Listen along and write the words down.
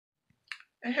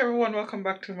Hey everyone, welcome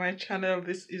back to my channel.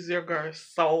 This is your girl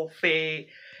Sophie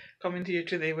coming to you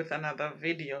today with another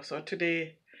video. So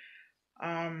today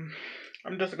um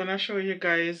I'm just gonna show you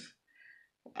guys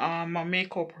my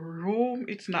makeup room.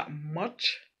 It's not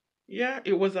much. Yeah,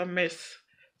 it was a mess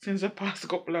since the past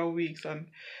couple of weeks, and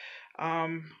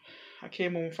um I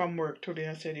came home from work today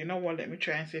and said, you know what, let me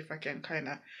try and see if I can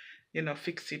kinda,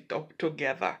 fix it up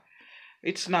together.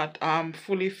 It's not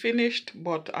fully finished,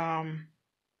 but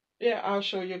yeah, I'll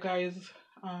show you guys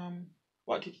um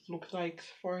what it looks like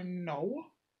for now.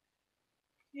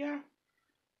 Yeah,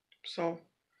 so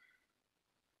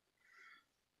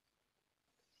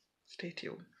stay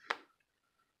tuned.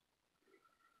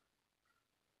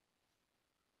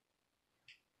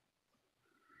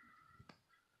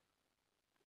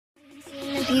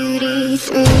 Beauty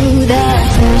through the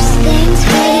first things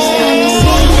first. I'm the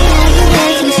same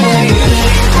every day.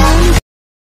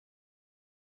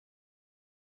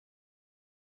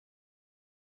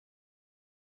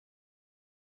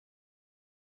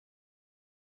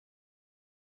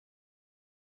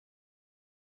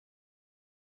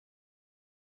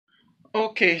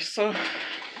 Okay, so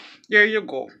there you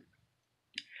go.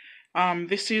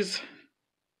 This is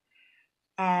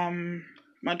um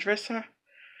my dresser.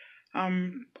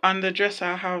 On the dresser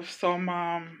I have some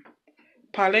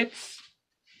palettes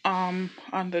on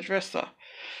the dresser.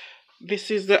 This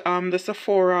is the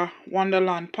Sephora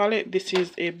Wonderland palette. This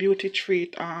is a beauty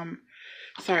treat.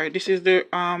 Sorry, this is the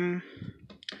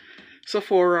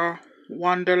Sephora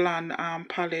Wonderland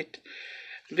palette.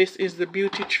 This is the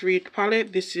Beauty Treat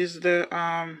palette. This is the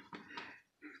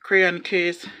Crayon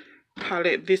Case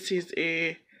palette. This is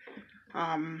a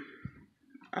I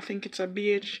think it's a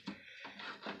BH.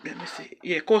 Let me see.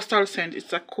 Yeah, Coastal Scent.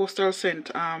 It's a Coastal Scent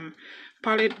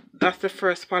palette. That's the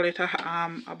first palette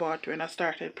I bought when I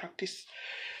started practice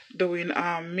doing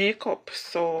makeup.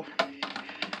 So,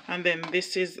 and then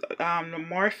this is the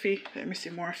Morphe. Let me see,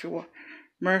 Morphe what?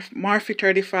 Morphe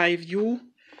 35U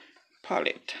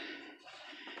palette,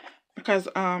 because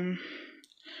I'm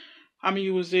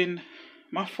using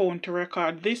my phone to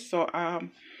record this, so I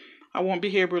won't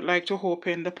be able to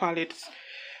open the palettes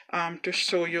to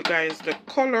show you guys the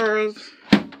colors.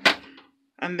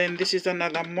 And then this is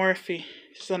another Morphe.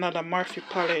 This is another Morphe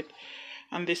palette,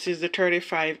 and this is the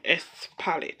 35S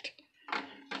palette.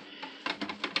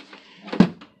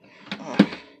 Oh.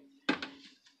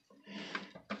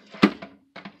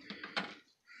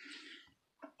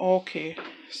 Okay,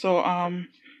 so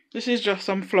this is just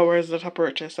some flowers that I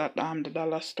purchased at the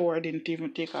dollar store. I didn't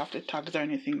even take off the tags or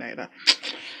anything like that.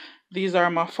 These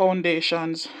are my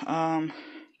foundations. I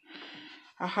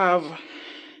have,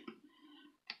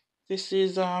 this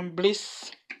is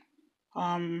Bliss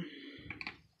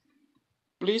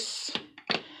Bliss.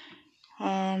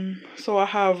 So I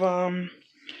have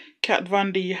Kat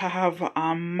Von D. I have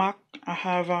MAC. I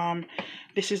have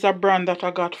this is a brand that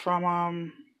I got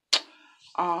from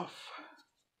off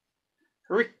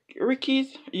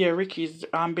Ricky's. Yeah, Ricky's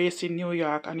based in New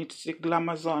York, and it's the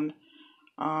Glamazon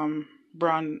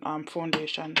brand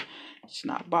foundation. It's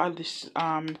not bad. This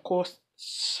Coast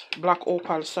Black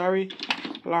Opal, sorry,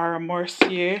 Laura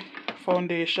Mercier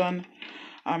foundation.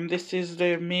 This is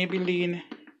the Maybelline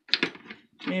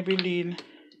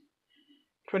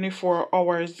 24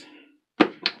 hours,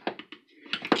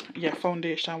 yeah,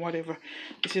 foundation, whatever.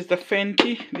 This is the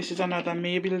Fenty. This is another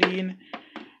Maybelline.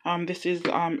 This is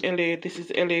LA. This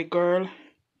is LA Girl.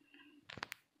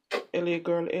 LA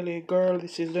Girl, LA Girl.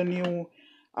 This is the new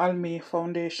Almay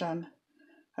foundation.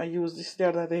 I used this the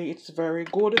other day. It's very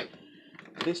good.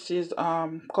 This is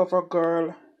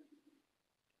CoverGirl.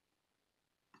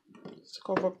 It's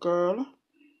CoverGirl.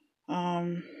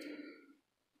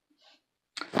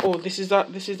 Oh, this is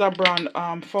a brand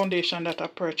foundation that I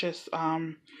purchased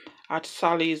at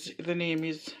Sally's. The name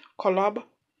is Collab.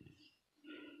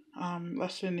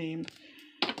 That's the name.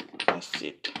 That's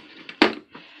it.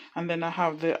 And then I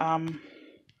have the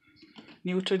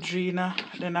Neutrogena.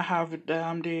 Then I have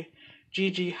the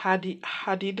Gigi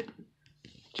Hadid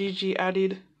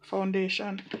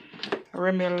foundation.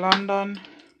 Rimmel London.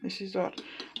 This is what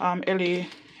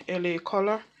LA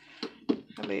color.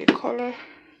 LA color.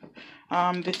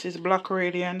 This is Black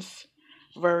Radiance.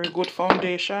 Very good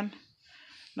foundation.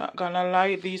 Not gonna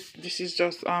lie, this is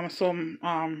just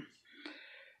some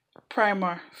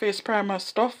primer, face primer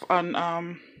stuff, and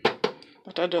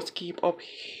that I just keep up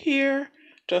here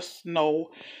just now.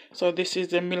 So this is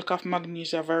the Milk of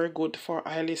Magnesia, very good for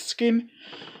oily skin.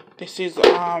 This is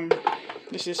from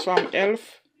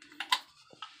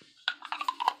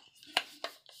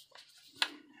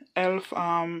Elf.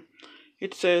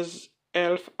 It says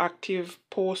Elf Active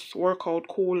Post Workout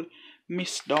Cool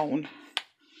Mist Down.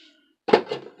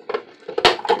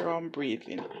 Here I'm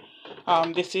breathing.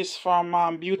 This is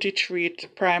from Beauty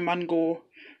Treat Prime and Go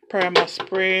Primer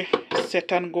Spray,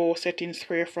 Set and Go Setting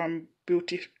Spray from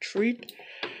Beauty Treat.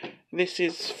 This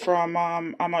is from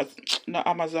Amazon,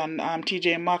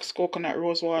 TJ Maxx Coconut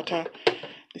Rose Water.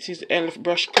 This is Elf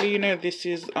Brush Cleaner. This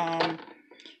is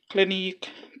Clinique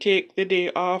Take the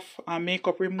Day Off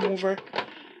Makeup Remover.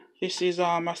 This is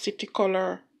a City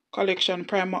Color Collection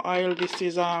Primer Oil. This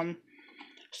is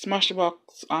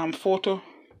Smashbox Photo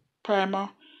Primer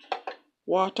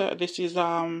Water. This is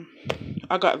I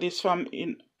got this from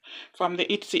the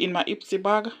Itsy in my Ipsy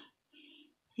bag.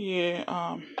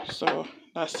 Yeah, so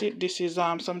that's it. This is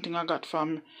something I got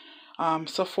from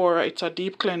Sephora. It's a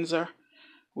deep cleanser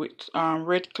with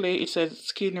red clay. It says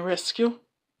Skin Rescue.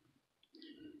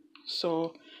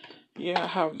 So yeah, I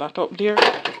have that up there.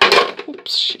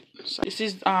 Oops, shit. So this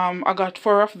is I got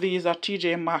 4 of these at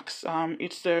TJ Maxx.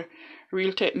 It's the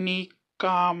Real Technique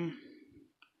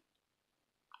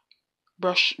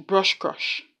brush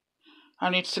crush,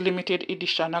 and it's limited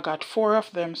edition. I got 4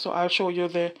 of them, so I'll show you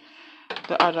the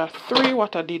other 3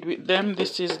 what I did with them.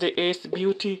 This is the Ace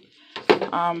Beauty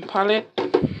palette.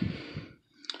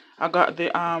 I got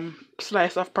the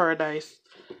Slice of Paradise,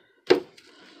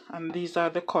 and these are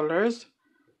the colors.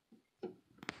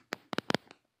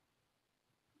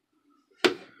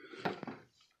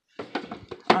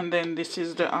 And then this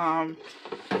is the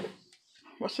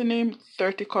what's the name,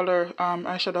 30 color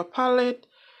eyeshadow palette.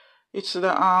 It's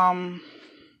the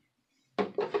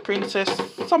Princess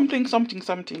something.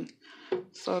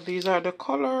 So these are the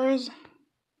colors.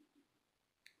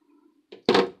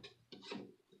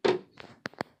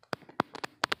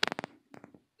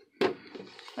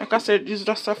 Like I said, this is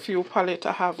just a few palettes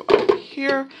I have up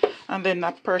here, and then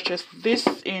I purchased this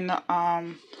in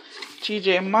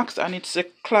TJ Maxx, and it's a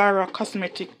Clara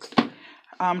Cosmetics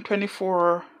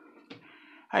 24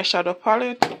 eyeshadow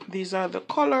palette. These are the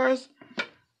colors. This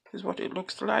is what it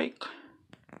looks like.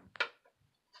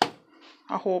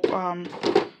 I hope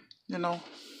you know,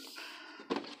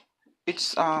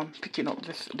 it's picking up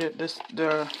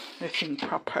the thing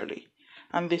properly.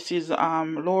 And this is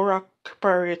Laura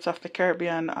Pirates of the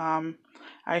Caribbean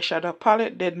eyeshadow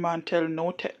palette, Dead Man Tell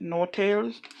No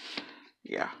Tales.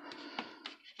 Yeah.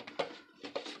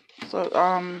 So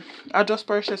I just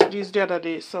purchased these the other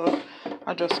day, so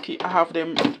I have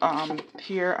them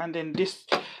here. And then this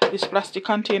plastic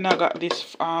container, I got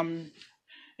this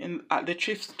at the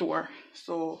thrift store.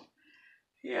 So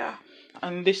yeah,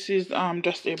 and this is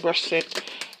just a brush set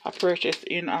I purchased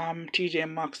in TJ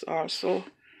Maxx also.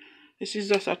 This is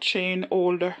just a chain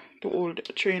holder, to hold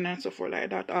chain and stuff like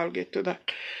that. I'll get to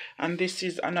that. And this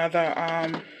is another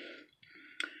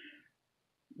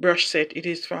brush set. It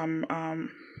is from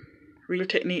Real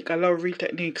Technique. I love Real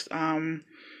Technique's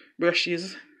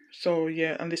brushes. So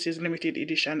yeah, and this is limited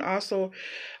edition. Also,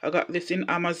 I got this in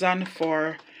Amazon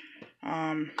for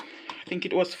I think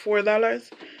it was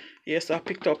 $4. Yes, I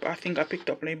picked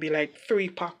up maybe like 3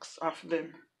 packs of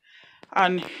them.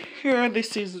 And here,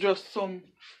 this is just some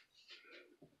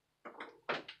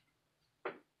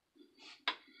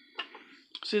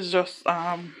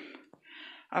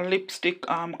a lipstick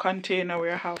container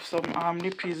where I have some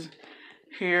lippies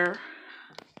here.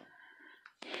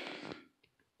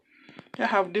 I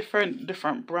have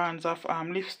different brands of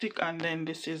lipstick, and then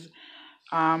this is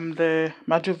the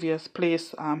Juvia's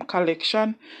Place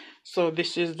collection. So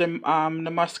this is the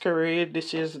Masquerade.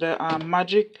 This is the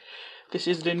Magic. This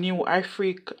is the new I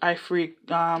Freak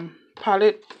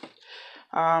palette.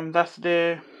 That's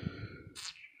the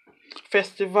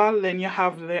Festival. Then you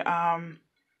have the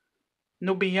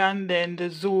Nubian, then the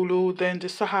Zulu, then the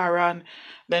Saharan,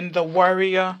 then the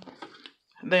Warrior,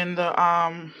 then the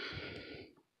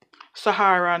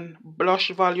Saharan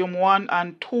Blush Volume 1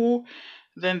 and 2.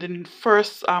 Then the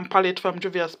first palette from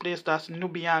Juvia's Place, that's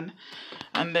Nubian.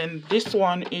 And then this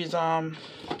one is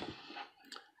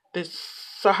this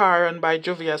Saharan by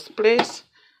Juvia's Place.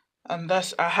 And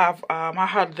that's I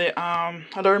had the I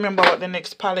don't remember what the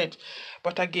next palette,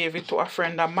 but I gave it to a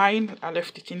friend of mine. I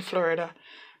left it in Florida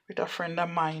with a friend of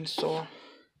mine. So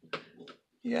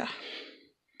yeah.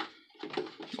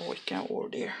 Oh, it can't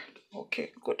hold there.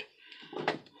 Okay, good.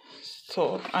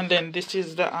 So, and then this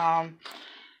is the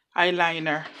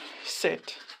eyeliner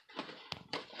set.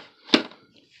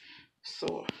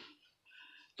 So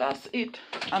that's it.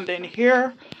 And then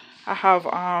here I have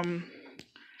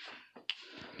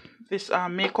this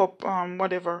makeup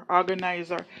whatever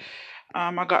organizer.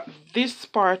 I got this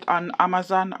part on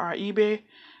Amazon or eBay.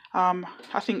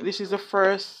 I think this is the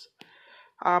first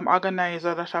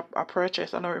organizer that I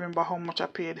purchased. I don't remember how much I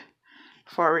paid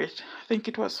for it. I think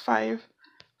it was $5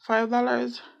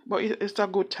 $5, but it's a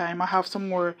good time. I have some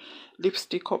more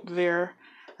lipstick up there,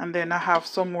 and then I have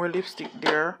some more lipstick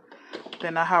there.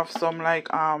 Then I have some like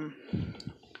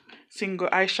single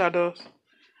eyeshadows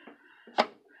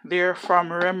there from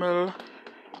Rimmel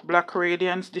Black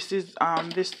Radiance. This is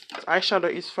this eyeshadow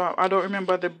is from, I don't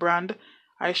remember the brand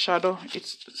eyeshadow.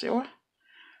 It's, say what,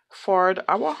 Ford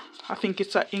Hour. I think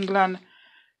it's a England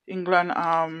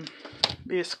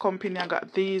based company. I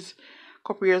got these a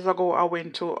couple years ago. I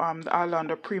went to the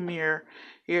Orlando Premiere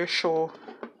Air Show,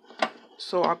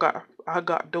 so I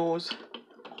got those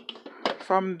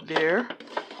from there.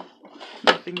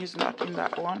 Nothing is not in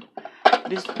that one.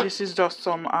 This is just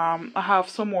some I have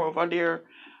some more over there.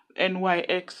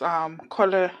 NYX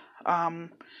color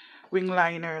wing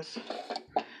liners.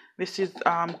 This is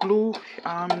glue,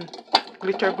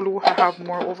 glitter glue. I have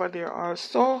more over there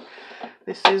also.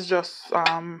 This is just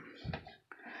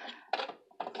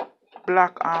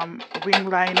black wing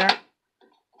liner,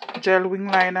 gel wing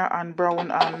liner, and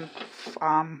brown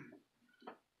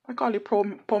I call it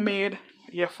pomade,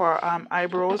 yeah, for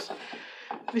eyebrows.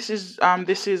 This is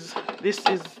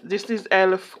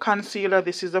ELF concealer.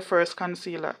 This is the first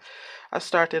concealer I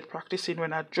started practicing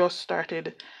when I just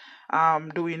started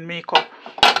doing makeup.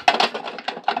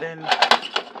 Then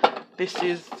this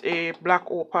is a black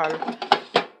opal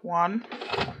one.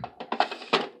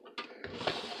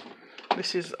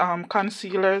 This is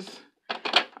concealers,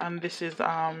 and this is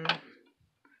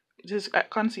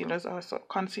concealers also,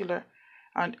 concealer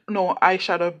and no,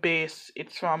 eyeshadow base.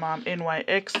 It's from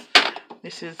NYX.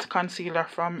 This is concealer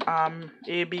from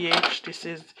ABH. This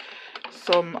is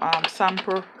some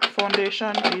sample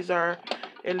foundation. These are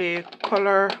LA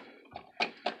Color,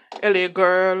 LA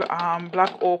Girl,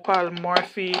 Black Opal,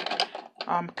 Morphe,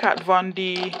 Kat Von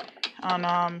D,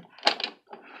 and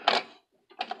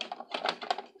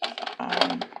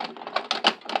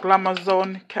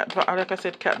Glamazon, like I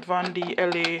said, Kat Von D,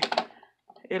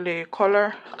 LA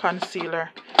Color concealer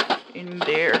in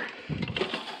there.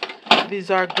 These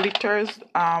are glitters.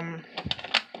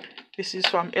 This is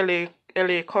from LA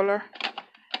Color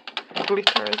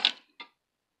glitters.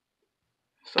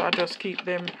 So I just keep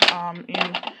them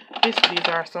in this. These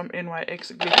are some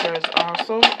NYX glitters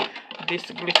also.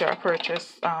 This glitter I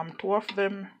purchased 2 of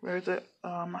them. Where is it?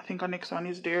 I think the next one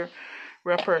is there.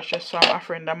 We purchased from a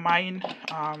friend of mine.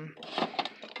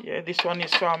 Yeah, this one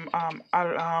is from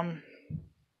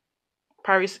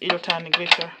Paris Hilton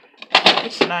glitter.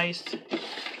 It's nice.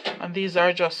 And these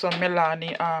are just some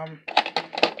Milani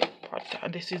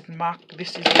this is MAC,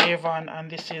 this is Avon, and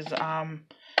this is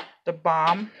the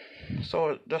Balm.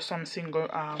 So just some single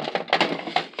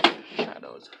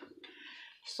shadows.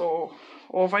 So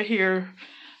over here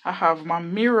I have my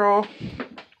mirror.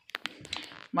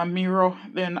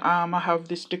 Then I have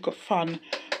this Decor fan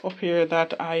up here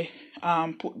that I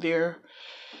put there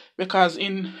because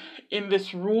in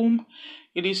this room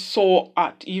it is so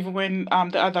hot. Even when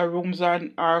the other rooms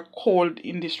are cold,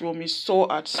 in this room is so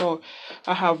hot. So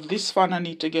I have this fan. I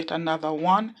need to get another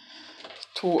one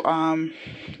to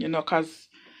you know, cause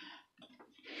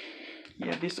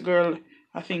yeah, this girl,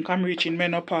 I think I'm reaching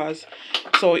menopause.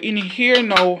 So in here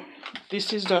now,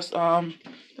 this is just let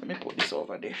me put this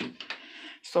over there.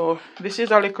 So this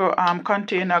is a little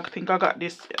container. I think I got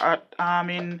this at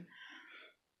in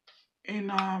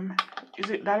is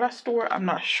it dollar store? I'm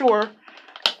not sure.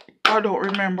 I don't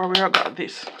remember where I got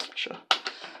this. Sure.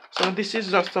 So this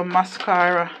is just some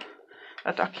mascara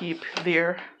that I keep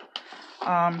there.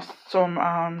 Some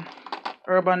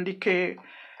Urban Decay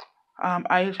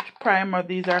eye primer.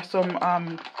 These are some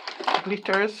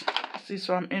glitters. This is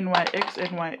from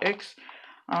NYX.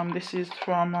 This is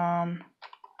from I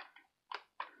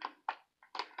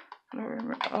don't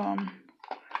remember,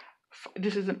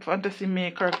 this is a Fantasy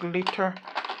Maker glitter.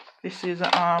 This is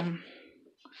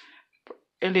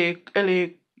LA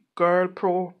Girl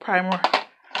Pro primer.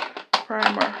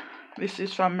 This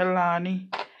is from Milani.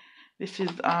 This is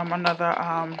another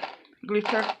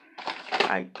glitter,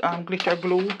 glitter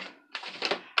glue.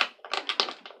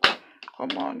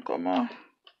 Come on.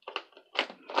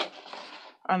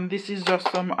 And this is just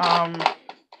some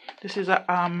this is a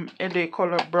LA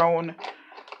Color brown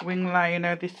wing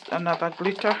liner. This is another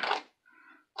glitter.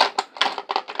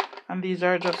 And these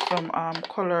are just some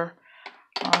color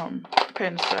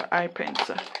pencil, eye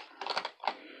pencil,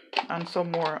 and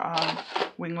some more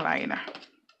wing liner.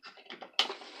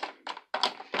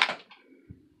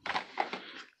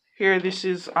 Here, this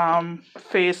is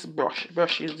face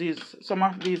brushes. Some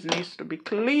of these needs to be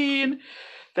clean.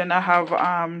 Then I have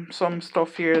some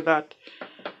stuff here that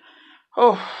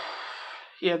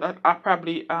that I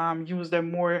probably use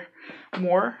them more.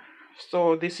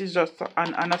 So this is just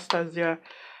an Anastasia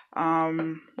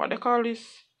what they call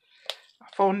this,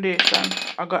 foundation.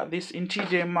 I got this in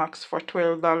TJ Maxx for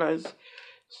 $12.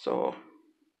 So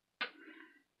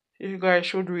you guys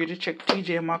should really check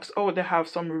TJ Maxx. Oh, they have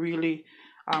some really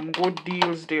good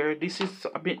deals there. This is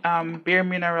a bit Bare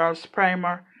Minerals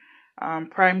primer,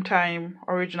 prime time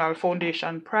original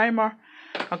foundation primer.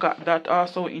 I got that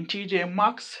also in TJ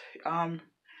Maxx, a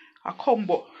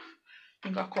combo, I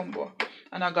think a combo,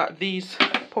 and I got these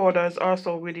powders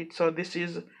also with it. So this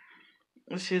is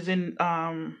in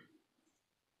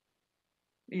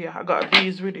yeah, I got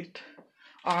these with it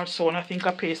also, and I think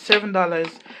I paid $7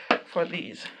 for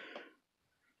these.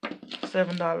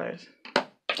 $7.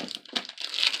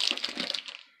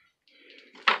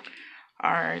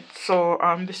 Alright, so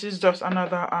this is just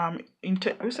another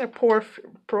we say pore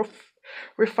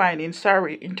refining,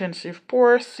 sorry, intensive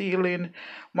pore sealing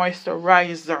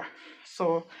moisturizer.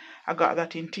 So I got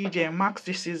that in TJ Maxx.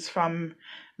 This is from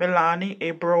Milani,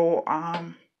 a brow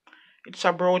it's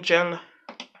a brow gel.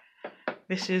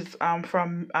 This is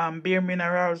from Bare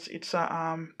Minerals. It's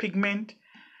a pigment.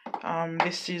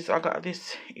 This is, I got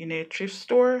this in a thrift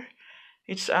store.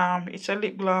 It's a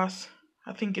lip gloss.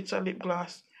 I think it's a lip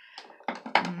gloss.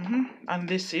 And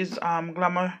this is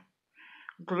Glam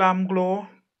Glow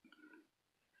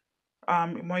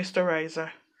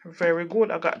moisturizer. Very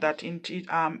good. I got that in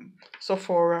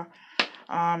Sephora.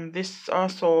 This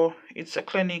also, it's a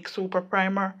Clinique Super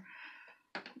Primer.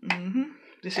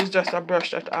 This is just a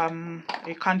brush that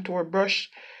a contour brush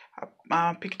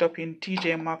picked up in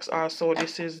TJ Maxx also.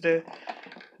 This is the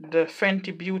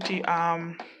Fenty Beauty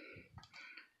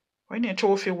when a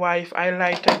trophy wife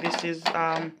highlighter. This is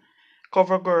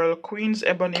CoverGirl Queen's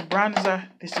Ebony Bronzer.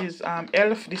 This is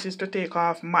ELF. This is to take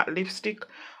off matte lipstick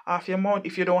off your mouth.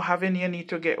 If you don't have any, you need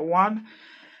to get one.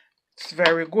 It's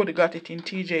very good. I got it in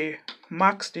TJ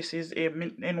Maxx. This is a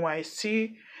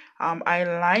NYC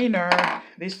eyeliner.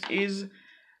 This is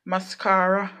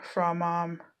mascara from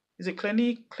is it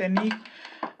Clinique?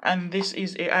 And this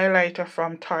is a highlighter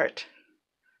from Tarte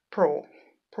Pro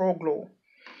Glow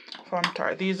from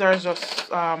Tarte. These are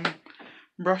just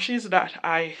brushes that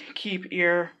I keep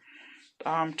here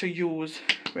to use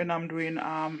when I'm doing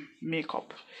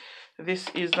makeup. This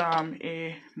is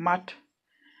a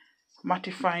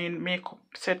mattifying makeup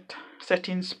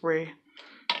setting spray.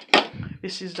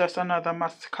 This is just another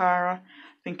mascara.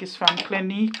 I think it's from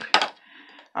Clinique.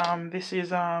 This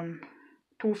is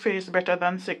Too Faced Better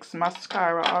Than Sex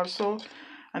mascara also.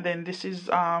 And then this is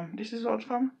what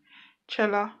from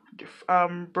Cella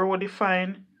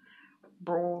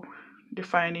brow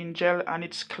defining gel, and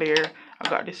it's clear. I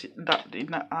got this in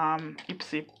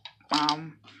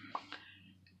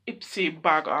Ipsy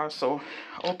bag also.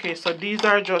 Okay, so these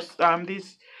are just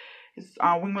this is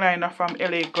a wing liner from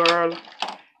LA Girl.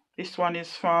 This one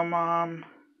is from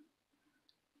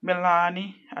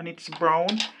Milani, and it's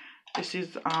brown. This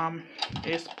is a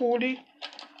spoolie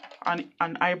and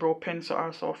an eyebrow pencil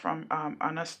also from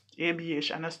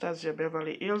ABH Anastasia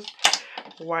Beverly Hills.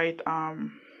 White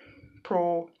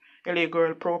Pro LA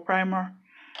Girl Pro Primer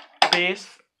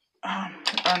base.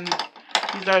 And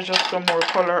these are just some more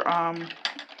color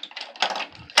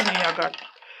thingy. I got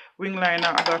wing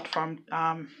liner I got from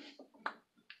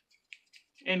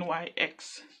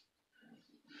NYX.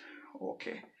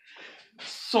 Okay,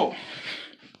 so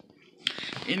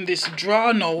in this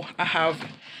drawer now, I have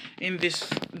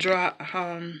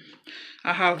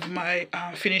my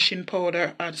finishing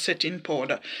powder and setting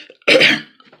powder.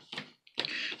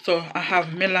 So I have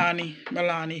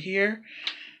Milani here,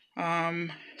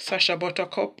 Sacha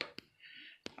Buttercup,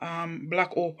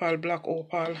 Black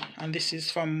Opal, and this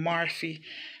is from Morphe.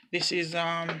 This is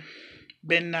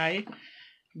Ben Nye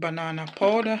banana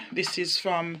powder. This is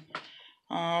from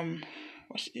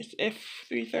what's this,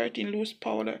 F313 loose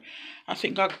powder. I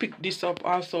think I picked this up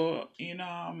also in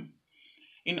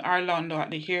Orlando at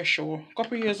the hair show a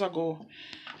couple years ago.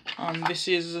 This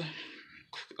is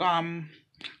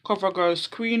CoverGirl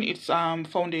Queen. It's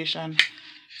foundation.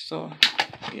 So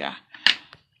yeah.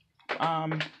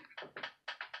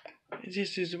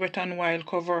 This is Wet n Wild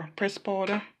Cover Press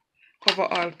Powder. Cover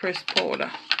All Press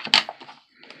Powder.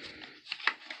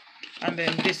 And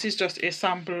then this is just a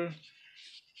sample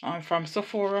from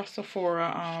Sephora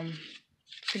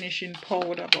finishing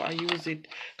powder, but I use it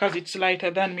because it's lighter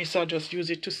than me, so I just use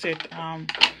it to set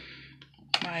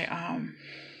my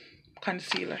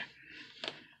concealer.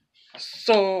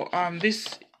 So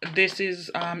this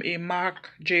is a Marc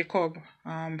Jacob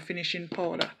finishing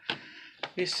powder.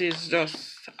 This is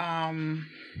just a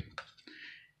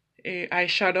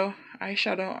eyeshadow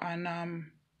and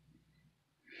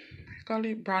call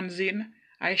it bronzing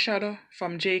eyeshadow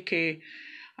from JK,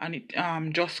 and it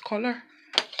Just Color.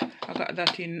 I got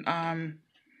that in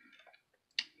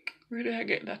where did I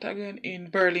get that again? In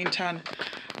Burlington.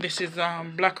 This is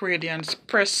Black Radiance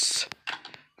Press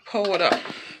Powder.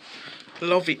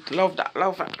 Love it, love that,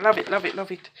 love it, love it, love it,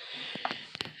 love it.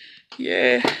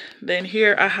 Yeah. Then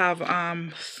here I have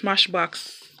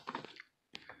Smashbox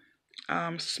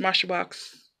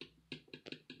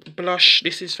blush.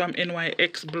 This is from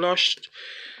NYX Blush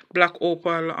Black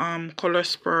Opal Color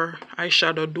Spur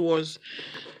Eyeshadow Duos.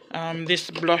 This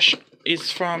blush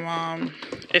is from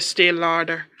Estee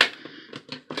Lauder.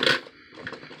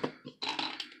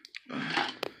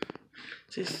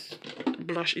 This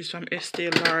blush is from Estee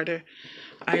Lauder.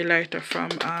 Highlighter from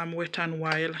Wet n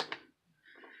Wild.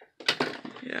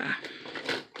 Yeah.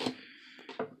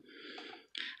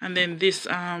 And then this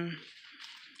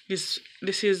is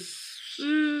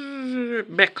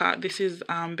Becca. This is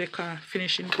Becca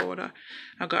finishing powder.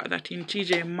 I got that in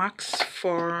TJ Maxx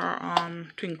for I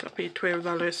think I paid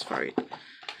 $12 for it.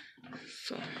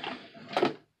 So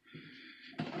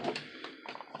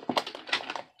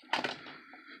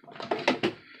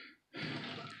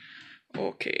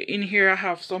okay, in here I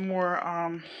have some more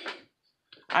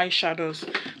eyeshadows.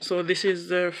 So this is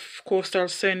the Coastal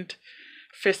Scent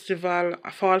Festival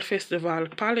Fall Festival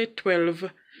palette,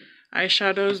 12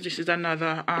 eyeshadows. This is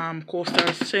another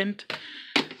Coastal Scent.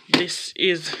 This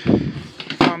is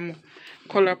from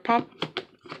Colourpop.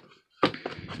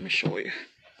 Let me show you.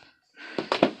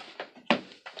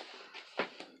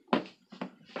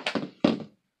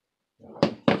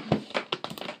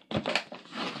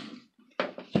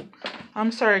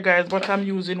 I'm sorry guys, but I'm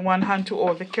using one hand to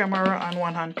hold the camera and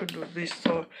one hand to do this.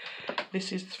 So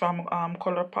this is from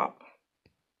Colourpop.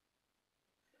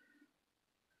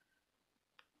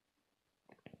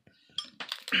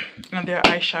 And they're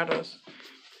eyeshadows.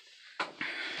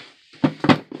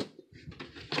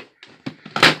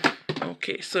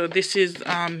 Okay, so this is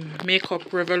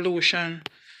Makeup Revolution,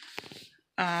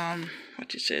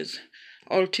 what it says,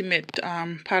 Ultimate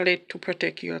Palette to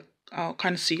Protect Your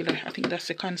Concealer. I think that's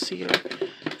a concealer.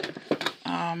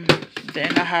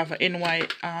 Then I have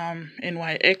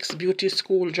NYX Beauty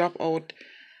School Dropout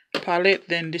Palette.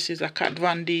 Then this is a Kat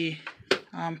Von D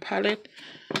palette.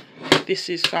 This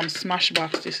is from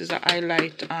Smashbox. This is a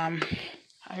highlighter.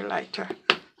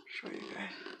 Show you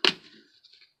guys.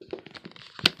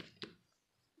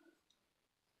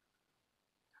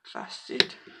 That's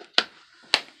it.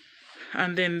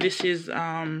 And then this is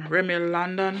Rimmel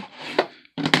London.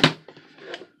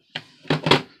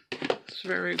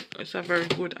 It's a very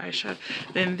good eyeshadow.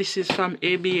 Then this is from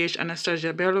ABH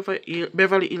Anastasia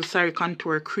Beverly Hills Saree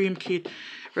Contour Cream Kit.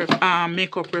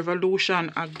 Makeup Revolution,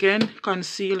 again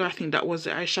concealer. I think that was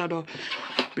the eyeshadow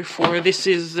before. This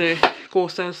is the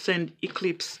Coastal Scent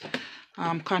Eclipse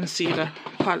concealer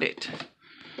palette.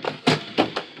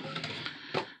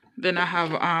 Then I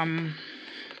have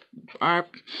our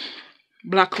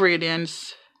Black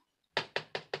Radiance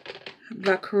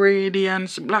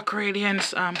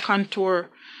contour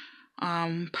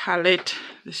palette.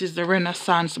 This is the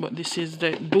Renaissance, but this is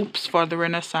the dupes for the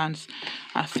Renaissance.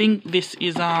 I think this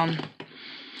is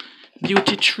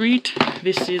Beauty Treat.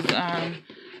 This is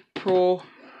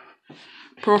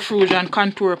Profusion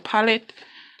contour palette.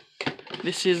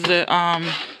 This is the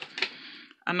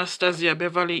Anastasia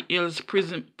Beverly Hills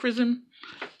Prism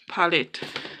palette.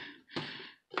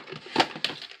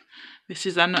 This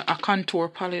is a contour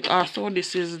palette also.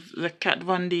 This is the Kat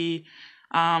Von D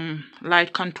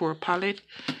light contour palette,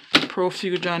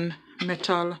 Profusion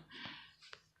metal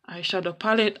eyeshadow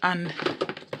palette, and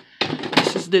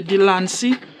this is the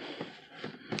Delancey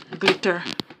glitter.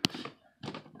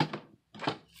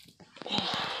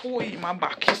 Oh, my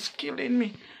back is killing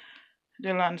me.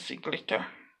 Delancey glitter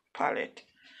palette.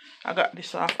 I got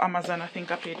this off Amazon. I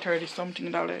think I paid $30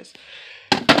 something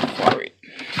for it.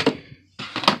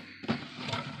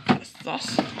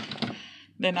 That's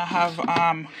then I have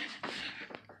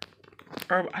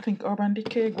I think Urban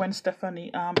Decay Gwen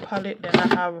Stefani palette. Then I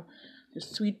have the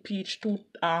Sweet Peach Too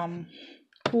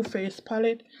Faced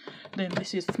palette. Then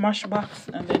this is Smashbox,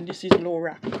 and then this is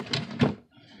Lorac.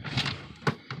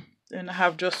 Then I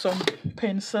have just some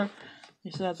pencil.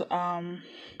 This has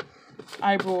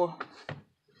eyebrow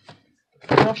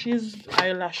brushes,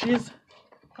 eyelashes,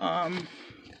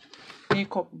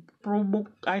 Makeup Pro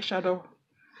Book eyeshadow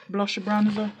blush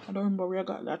bronzer. I don't remember where I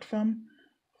got that from.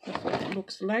 That's what it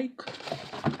looks like.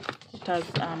 It has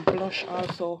blush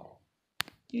also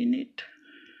in it.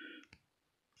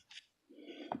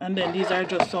 And then these are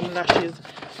just some lashes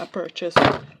I purchased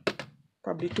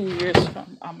probably 2 years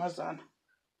from Amazon.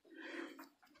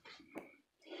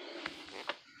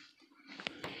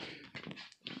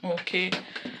 Okay,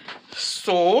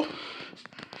 so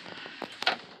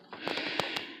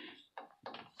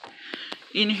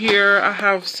In here I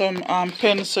have some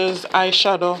pencils,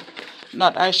 eyeshadow,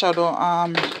 not eyeshadow,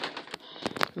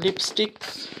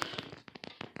 lipsticks,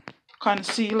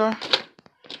 concealer,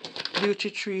 beauty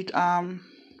treat,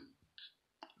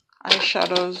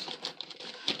 eyeshadows,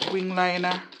 wing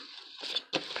liner,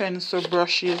 pencil,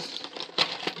 brushes,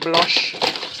 blush,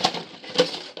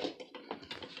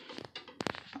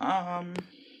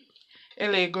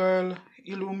 LA Girl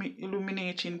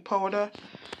illuminating powder,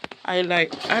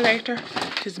 highlighter.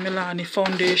 This is Milani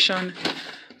foundation.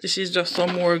 This is just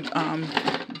some more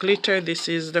glitter. This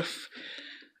is the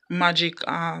Magic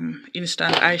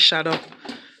instant eyeshadow.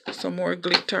 Some more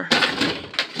glitter.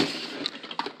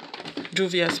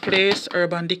 Juvia's Place,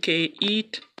 Urban Decay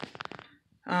Eat.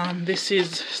 This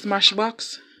is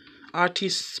Smashbox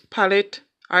artistic palette,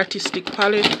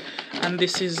 and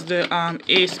this is the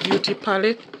Ace Beauty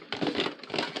palette.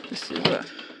 This is what,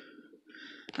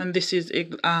 and this is a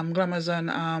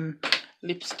Glamazon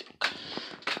lipstick.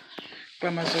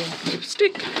 Glamazon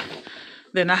lipstick.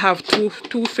 Then I have Too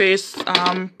Faced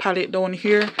palette down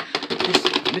here.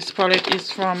 This palette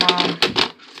is from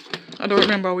I don't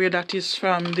remember where that is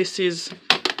from. This is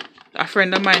a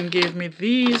friend of mine gave me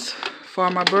these for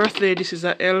my birthday. This is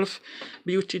a Elf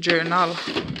Beauty Journal.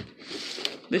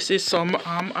 This is some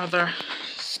other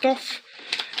stuff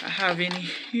I have in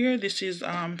here. This is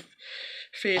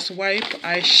face wipe,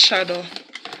 eyeshadow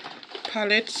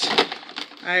palettes,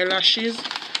 eyelashes,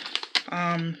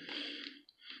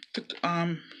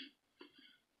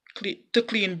 to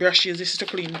clean brushes. This is to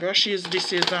clean brushes.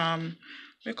 This is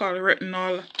we call it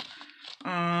retinol,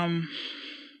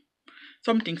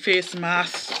 something face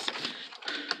masks.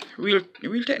 Real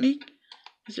Technique.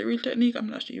 Is it Real Technique? I'm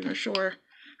not even sure.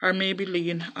 Or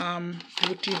Maybelline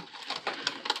beauty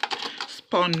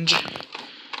sponge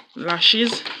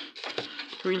lashes.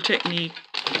 Real Technique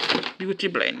beauty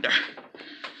blender.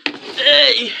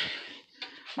 Hey,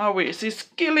 my waist is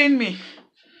killing me.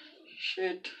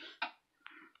 Shit.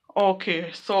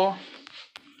 Okay, so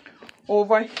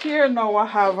over here now I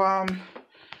have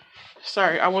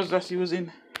sorry, I was just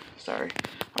using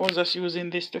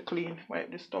this to wipe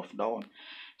this stuff down.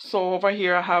 So over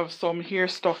here I have some hair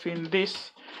stuff in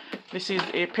this. This is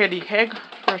a Petty Egg.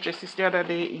 Purchased this the other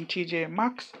day in TJ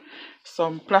Maxx.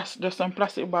 There's some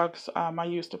plastic bags I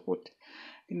used to put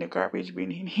in the garbage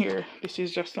bin in here. This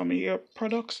is just some hair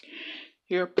products.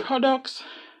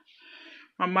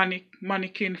 My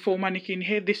faux mannequin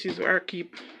head. This is where I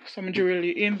keep some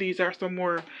jewelry in. These are some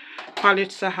more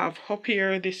palettes I have up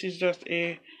here. This is just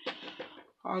a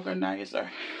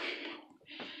organizer.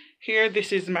 Here,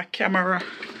 this is my camera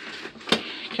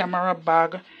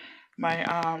bag, my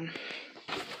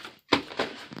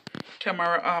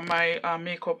my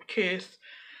makeup case,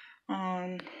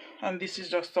 and this is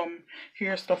just some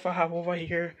hair stuff I have over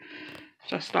here.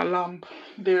 Just a lamp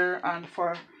there, and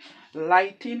for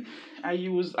lighting I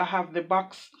have the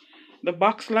box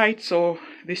light. So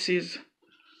this is,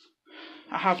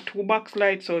 I have 2 box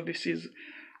lights, so this is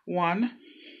one,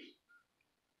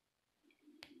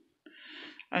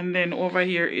 and then over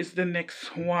here is the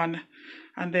next one,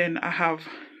 and then I have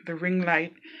the ring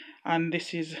light, and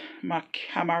this is my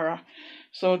camera.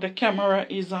 So the camera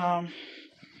is oh,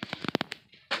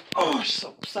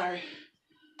 so sorry,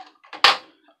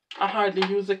 I hardly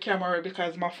use the camera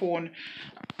because my phone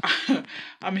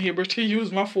I'm able to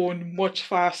use my phone much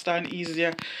faster and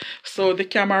easier. So the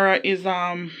camera is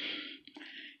the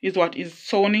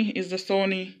Sony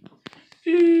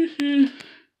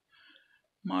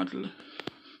model,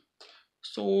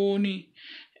 Sony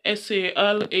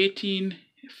SAL 18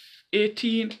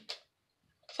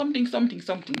 something.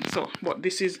 So but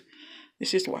this is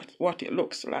what it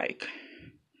looks like.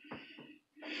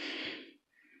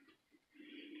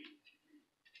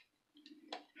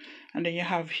 And then you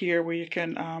have here where you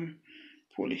can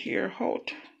pull the hair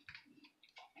out.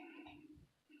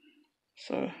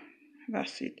 So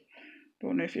that's it.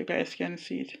 Don't know if you guys can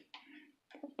see it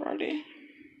properly.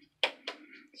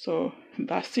 So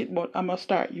that's it. But I'm gonna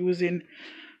start using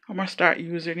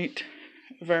it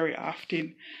very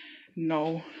often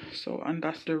now. So, and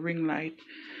that's the ring light.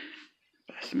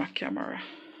 That's my camera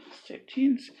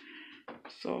settings.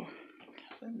 So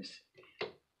let me see.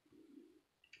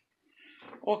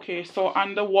 Okay, so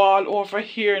on the wall over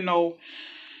here now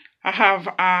I have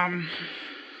on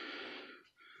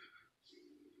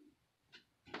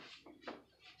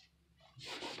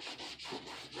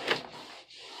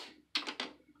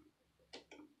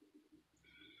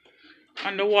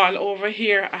the wall over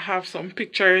here I have some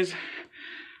pictures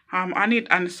on it,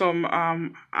 and some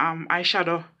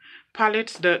eyeshadow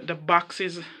palettes. The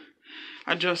boxes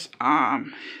I just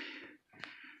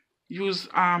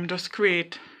just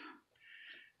create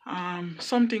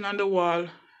something on the wall,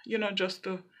 you know, just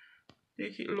to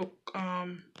make it look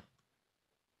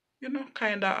you know,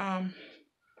 kind of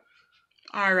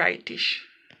alrightish.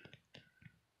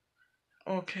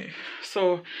 Okay,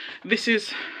 so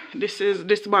this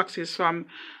box is from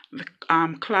the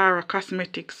Clara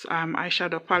Cosmetics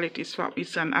eyeshadow palette. Is from,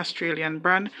 it's an Australian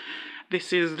brand.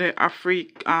 This is the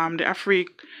Afrique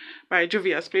by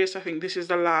Juvia's Place. I think this is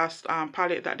the last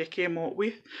palette that they came out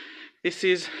with. This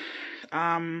is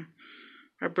a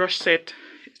brush set.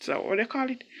 It's what they call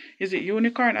it. Is it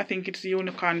unicorn? I think it's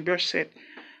unicorn brush set.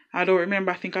 I don't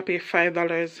remember. I think I paid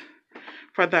 $5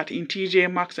 for that in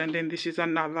TJ Maxx, and then this is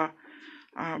another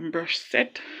brush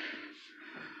set.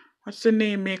 What's the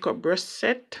name? Makeup brush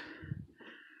set.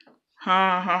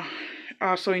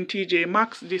 Also in TJ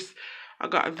Maxx. This I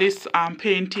got this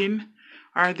painting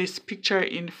or this picture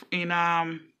in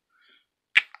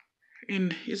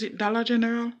is it Dollar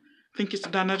General? I think it's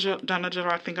Dollar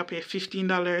General. I think I paid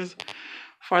 $15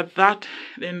 for that.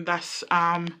 Then that's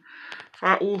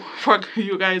for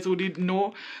you guys who didn't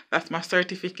know, that's my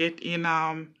certificate in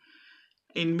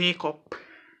makeup.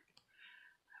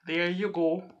 There you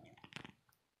go.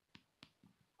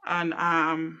 And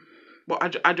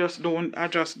but I just don't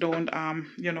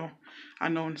you know,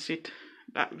 announce it.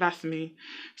 That's me.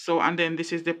 So, and then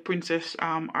this is the Princess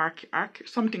arc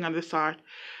something of the sort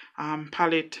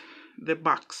palette, the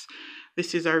box.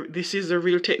 This is a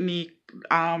Real Technique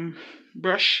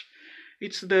brush.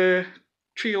 It's the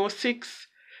 306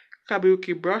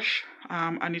 Kabuki brush,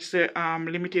 and it's a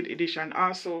limited edition.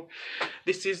 Also,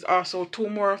 this is also two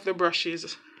more of the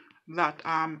brushes that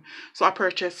so I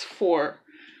purchased 4.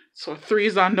 So 3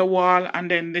 is on the wall,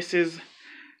 and then this is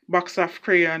box of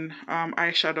crayon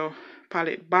eyeshadow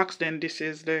palette box. Then this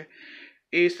is the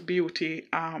Ace Beauty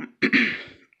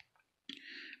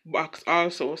box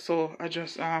also. So I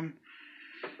just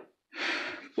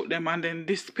put them, and then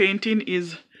this painting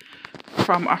is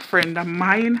from a friend of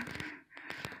mine,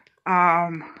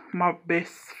 my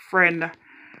best friend.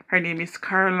 Her name is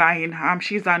Caroline.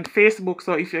 She's on Facebook,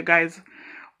 so if you guys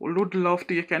would love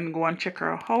to, you can go and check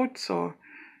her out. So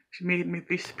she made me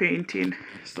this painting.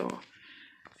 So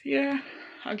yeah,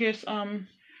 I guess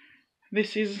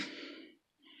this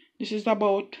is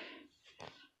about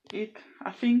it,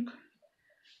 I think.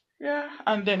 Yeah,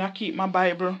 and then I keep my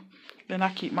Bible.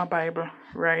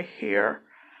 Right here.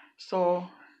 So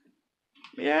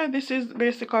yeah, this is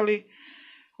basically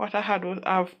what I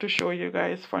have to show you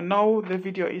guys for now. The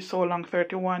video is so long,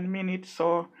 31 minutes.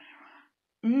 So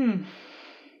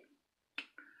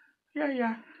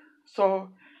yeah. So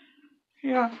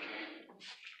yeah,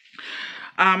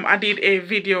 I did a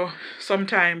video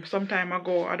sometime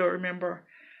ago. I don't remember.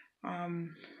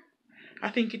 I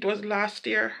think it was last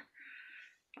year.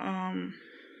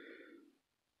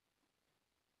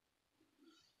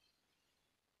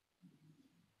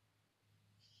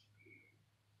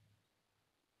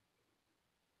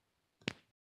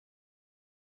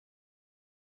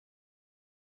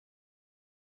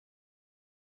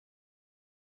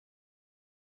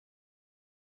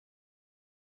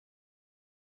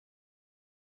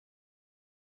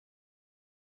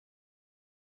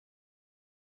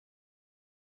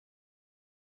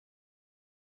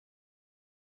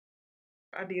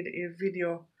 I did a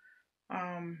video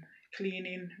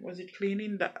cleaning. Was it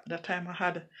cleaning? That time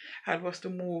I was to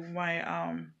move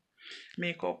my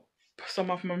makeup, some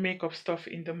of my makeup stuff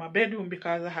into my bedroom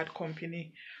because I had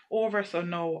company over. So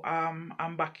now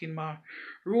I'm back in my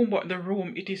room, but the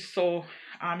room, it is so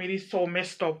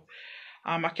messed up.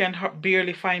 I can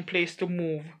barely find place to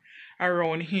move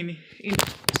around in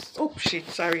oh shit,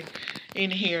 sorry, in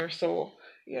here. So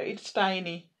yeah, it's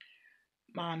tiny,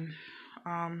 man.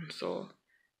 So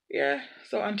yeah,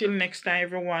 so until next time,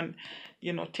 everyone,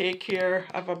 you know, take care.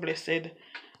 Have a blessed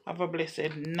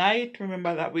night.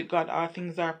 Remember that with God all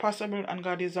things are possible, and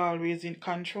God is always in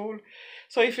control.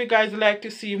 So if you guys like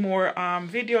to see more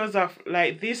videos of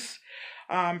like this,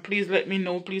 please let me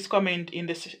know. Please comment in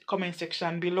the comment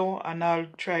section below, and I'll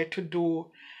try to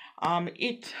do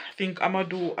it. I think I'm gonna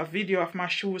do a video of my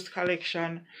shoes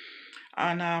collection,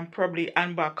 and probably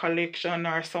handbag collection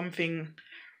or something,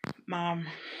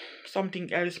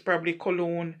 something else, probably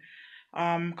cologne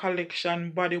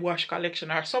collection, body wash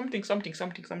collection, or something.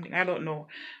 I don't know,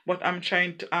 but I'm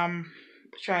trying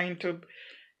to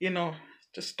you know,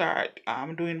 to start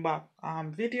doing back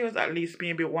videos at least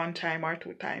maybe 1 time or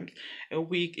 2 times a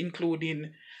week,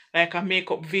 including like a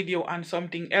makeup video and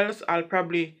something else.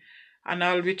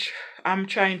 Which I'm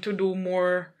trying to do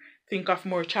more, think of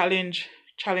more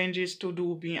challenges to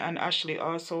do, me and Ashley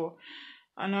also.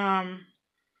 And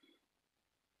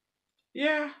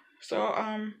yeah,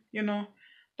 so you know,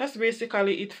 that's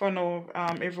basically it for now.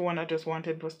 Everyone, I just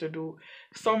wanted was to do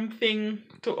something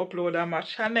to upload on my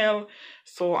channel.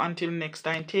 So until next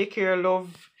time, take care,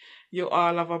 love. You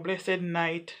all have a blessed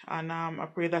night, and I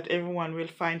pray that everyone will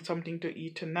find something to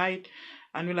eat tonight,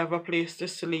 and will have a place to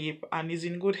sleep, and is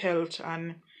in good health,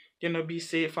 and be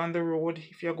safe on the road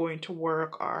if you're going to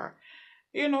work, or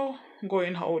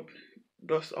going out,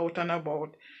 just out and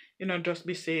about. Just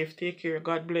be safe. Take care.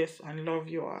 God bless and love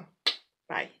you all.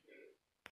 Bye.